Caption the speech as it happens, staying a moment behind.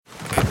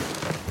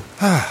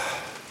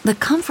The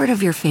comfort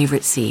of your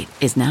favorite seat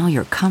is now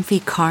your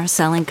comfy car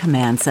selling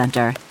command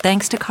center,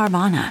 thanks to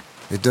Carvana.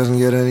 It doesn't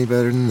get any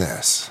better than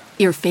this.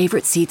 Your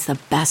favorite seat's the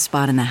best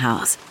spot in the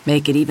house.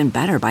 Make it even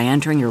better by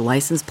entering your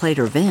license plate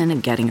or VIN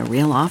and getting a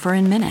real offer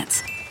in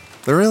minutes.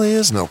 There really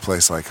is no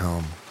place like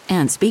home.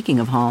 And speaking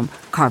of home,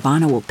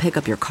 Carvana will pick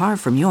up your car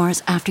from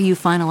yours after you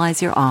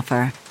finalize your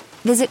offer.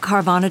 Visit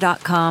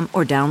Carvana.com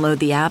or download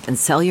the app and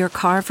sell your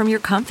car from your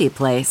comfy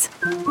place.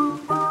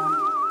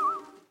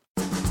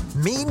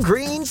 Mean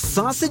Green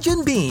Sausage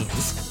and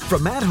Beans.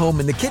 From at home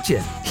in the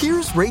kitchen,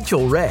 here's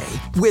Rachel Ray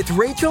with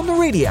Rachel on the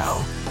Radio.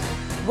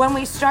 When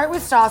we start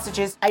with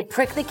sausages, I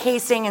prick the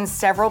casing in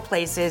several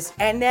places,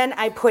 and then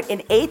I put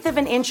 1/8 of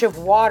an inch of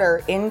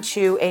water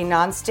into a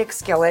nonstick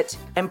skillet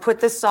and put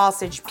the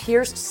sausage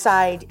pierced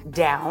side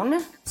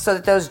down so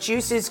that those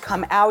juices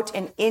come out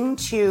and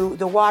into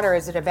the water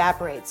as it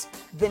evaporates.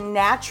 The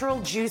natural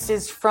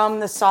juices from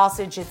the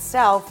sausage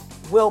itself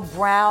will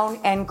brown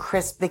and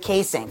crisp the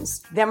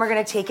casings. Then we're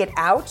gonna take it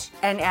out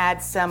and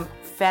add some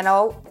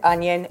fennel,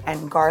 onion,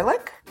 and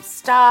garlic,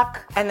 stock,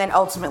 and then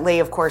ultimately,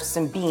 of course,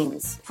 some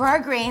beans. For our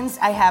grains,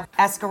 I have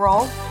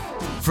escarole.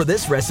 For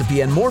this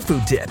recipe and more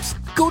food tips,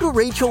 go to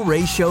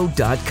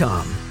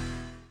RachelRayShow.com.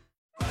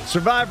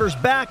 Survivor's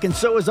back, and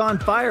so is On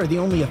Fire, the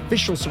only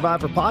official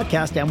Survivor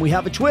podcast, and we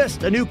have a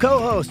twist, a new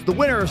co-host, the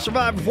winner of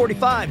Survivor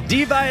 45,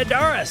 Dee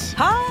Valladares.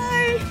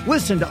 Hi!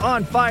 Listen to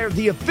On Fire,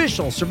 the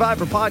official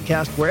Survivor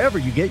podcast, wherever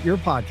you get your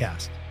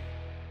podcast.